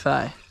teeth,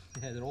 eh?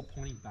 Yeah, they're all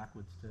pointing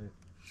backwards too.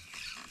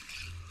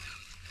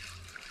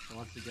 So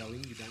once you go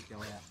in, you don't go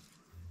out.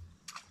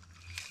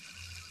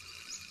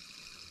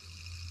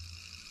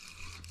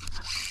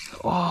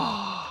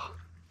 Oh.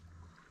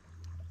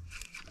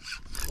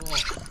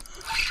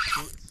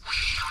 Oh.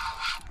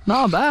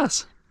 Nah,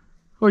 bass.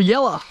 Or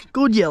Yella.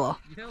 Good Yella.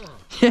 Yella.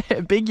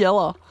 Yeah, big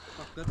Yella.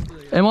 Fuck, that's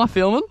the, Am I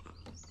filming?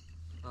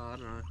 I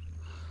don't know.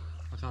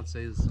 I can't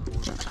see the sun.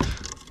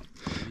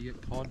 You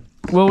get cod.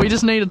 Well, we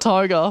just need a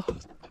toga.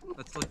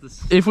 That's like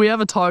this. If we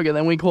have a toga,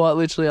 then we quite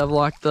literally have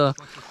like the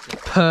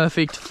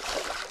perfect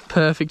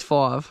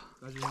 5.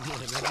 Imagine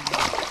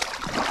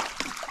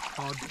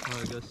cod,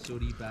 toga,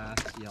 sooty, bass,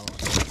 yellow.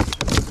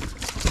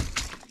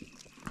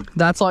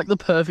 That's like the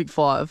perfect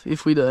 5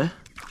 if we do.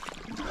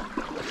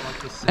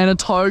 And a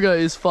toga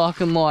is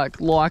fucking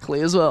like likely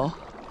as well.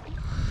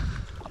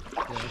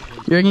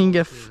 You reckon you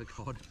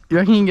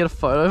can get a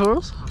photo for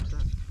us?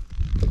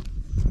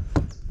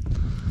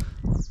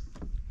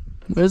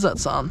 Where's that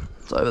sun?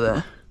 It's over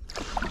there.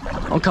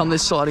 I'll come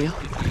this side of you.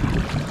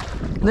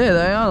 There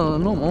they are,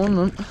 normal,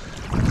 isn't it?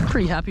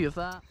 Pretty happy with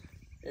that.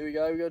 Here we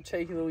go, we got a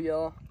cheeky little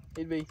Yella.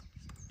 He'd be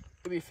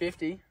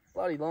 50,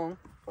 bloody long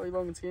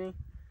and skinny.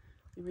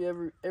 He'd be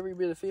every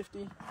bit of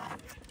 50.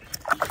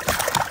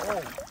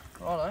 Oh,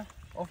 righto,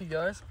 off he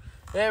goes.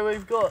 Yeah,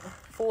 we've got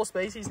 4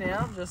 species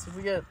now. Just if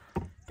we get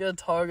get a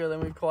Toga,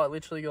 then we've quite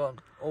literally got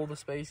all the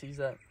species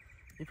that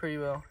you pretty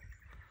well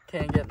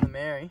can get in the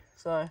Mary.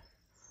 So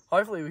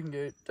hopefully we can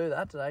do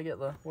that today, get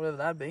the, whatever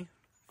that'd be,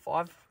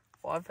 5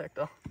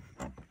 hectare.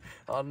 I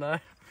don't know.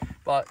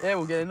 But yeah,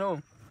 we'll get into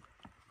them.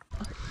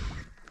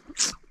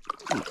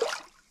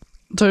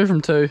 2 from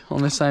 2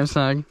 on this same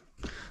snag.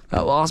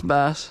 That last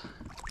bass.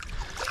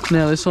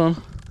 Now this one.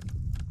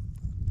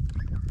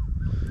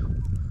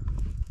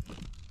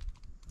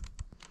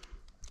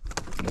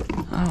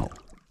 Oh.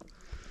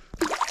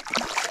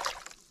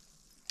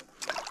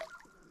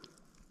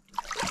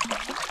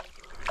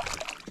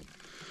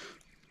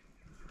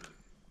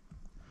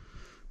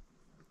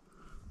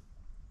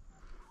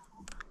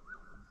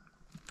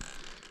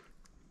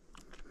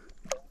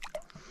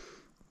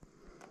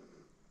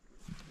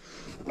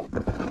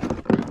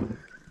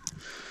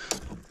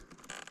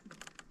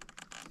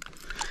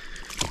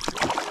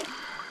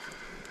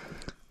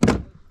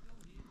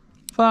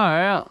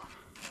 Far out.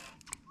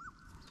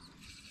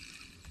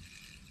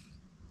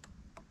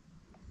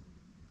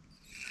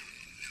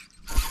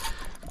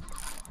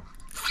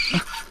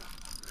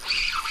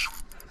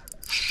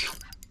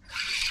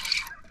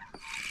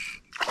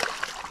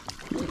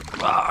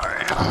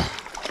 Far out.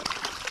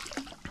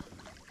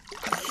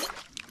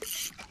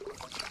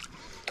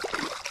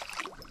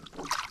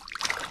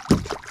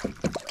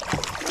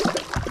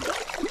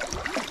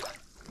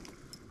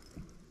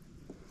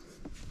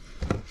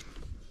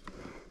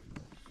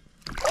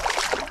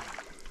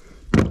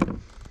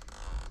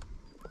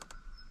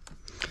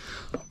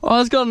 Oh,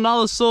 it's got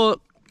another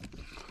sort.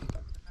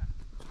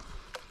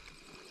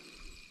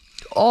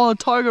 Oh, a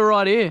Toga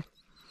right here.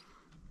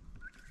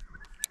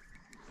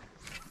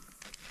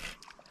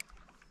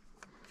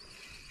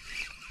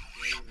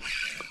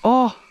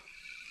 Oh.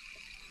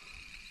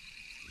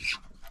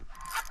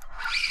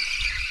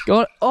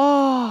 Got it.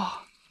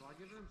 Oh.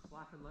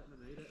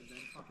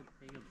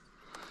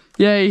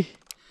 Yeah,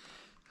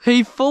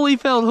 he fully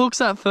felt hooks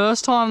that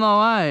first time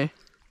though, eh?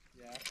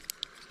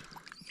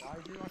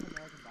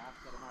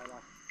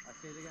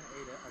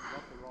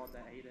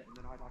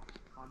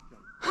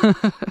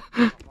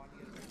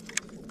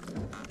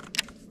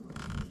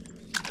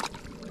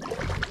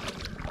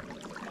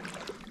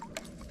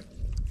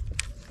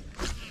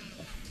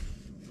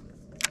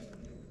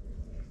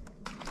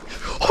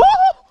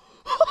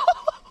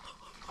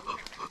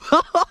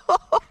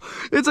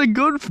 It's a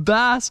good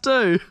bass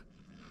too.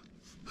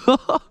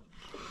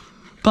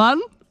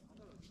 Pardon?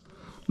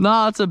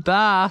 Nah, it's a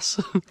bass.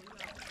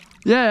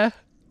 Yeah.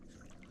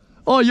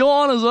 Oh, you're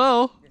on as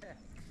well.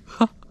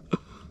 Yeah.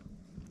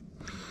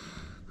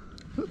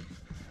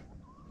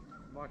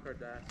 Micro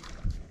dash.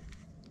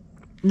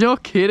 You're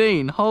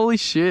kidding. Holy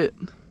shit.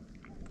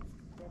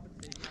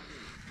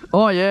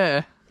 Oh,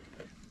 yeah.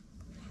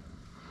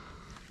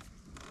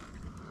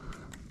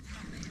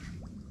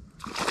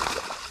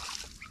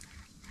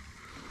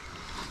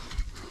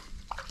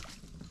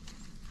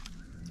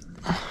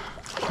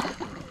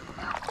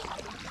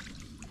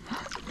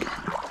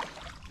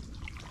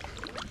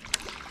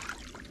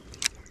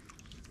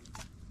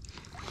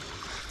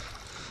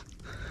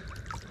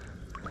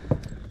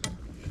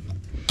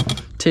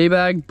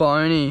 Teabag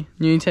bony,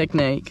 new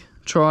technique.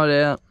 Try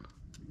it out.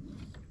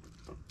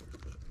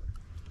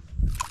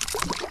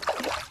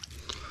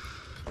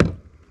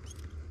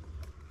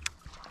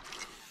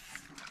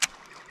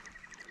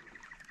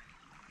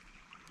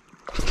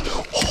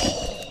 Oh,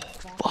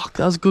 fuck,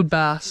 that was a good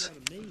bass.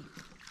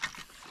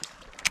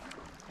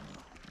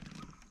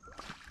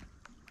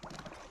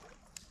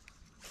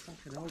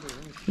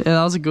 Yeah,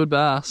 that was a good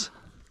bass.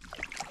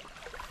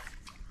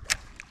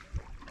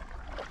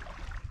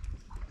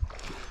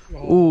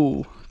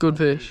 Ooh, good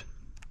fish.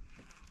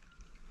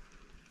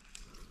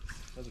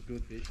 That's a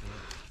good fish, man.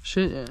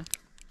 Shit, yeah.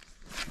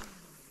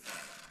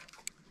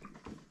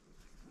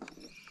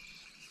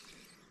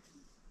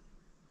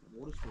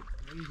 Water's so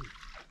crazy.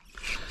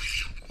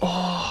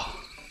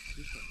 Oh.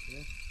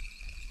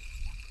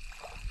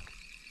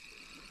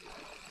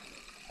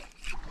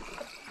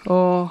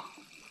 Oh.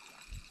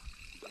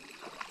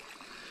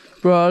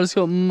 Bro, I just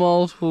got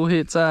multiple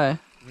hits, eh?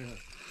 Really?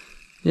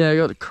 Yeah, I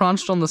got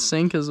crunched on the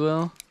sink as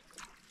well.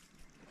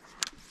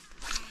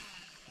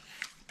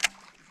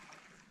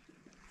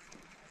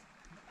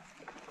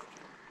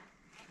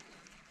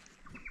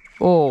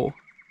 Oh,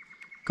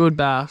 good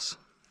bass.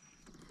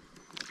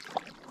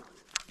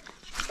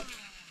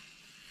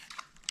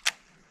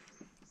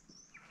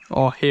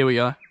 Oh, here we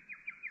go.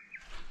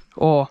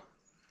 Oh.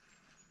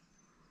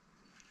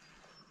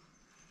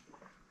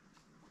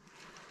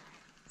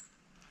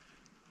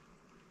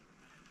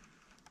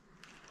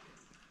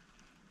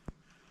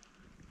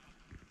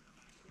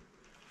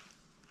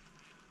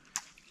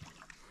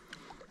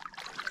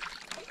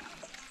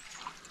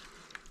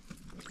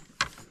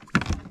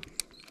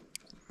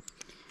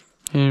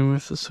 In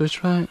with the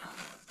switchbait.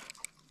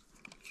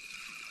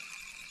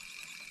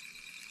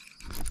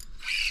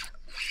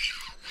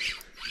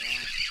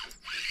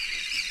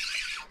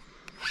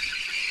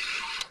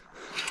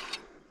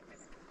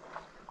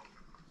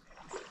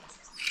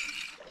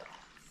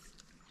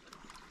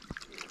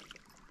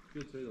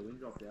 Good too, the wind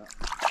dropped out.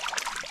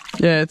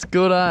 Yeah, it's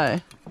good, eh?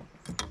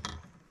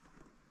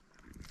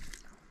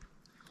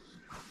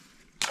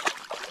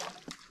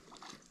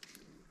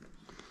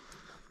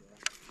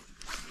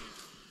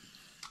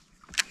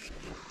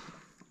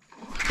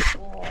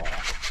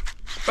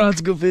 Oh,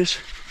 that's a good fish.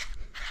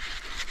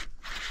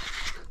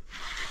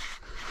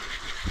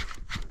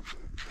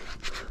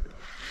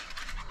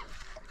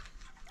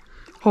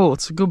 Oh,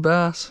 it's a good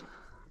bass.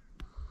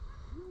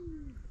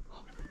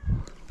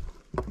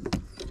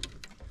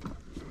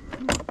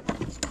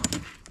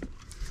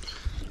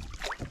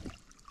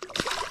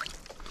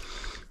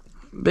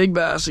 Big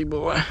bassy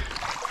boy.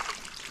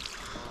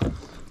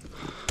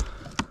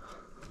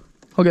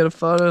 I'll get a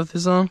photo of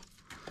this on.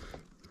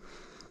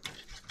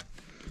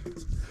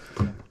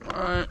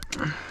 Alright,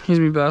 here's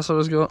me bass I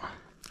just got.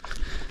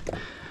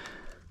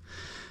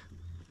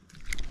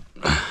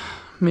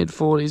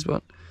 Mid-40s,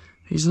 but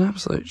he's an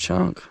absolute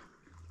chunk.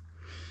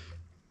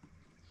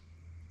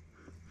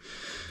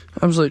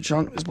 Absolute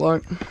chunk, this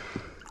bloke.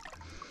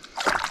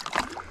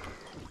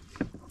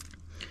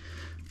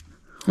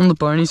 On the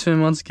bony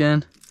swim once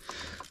again.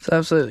 It's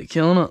absolutely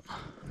killing it.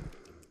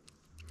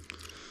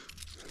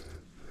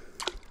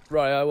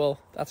 Right, well,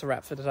 that's a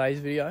wrap for today's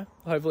video.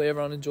 Hopefully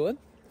everyone enjoyed.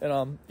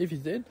 And if you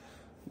did,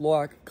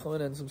 like,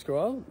 comment and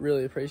subscribe.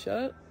 Really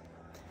appreciate it.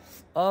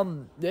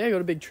 Yeah, got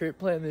a big trip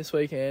planned this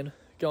weekend.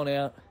 Going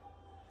out.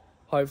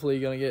 Hopefully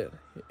gonna get,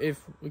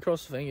 if we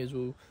cross the fingers,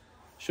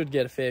 should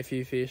get a fair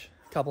few fish.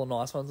 A couple of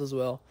nice ones as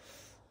well.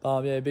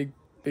 Yeah, big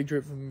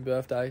trip for my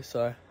birthday,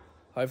 so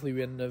hopefully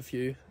we end a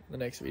few in the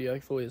next video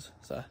for you.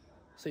 So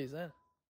see you then.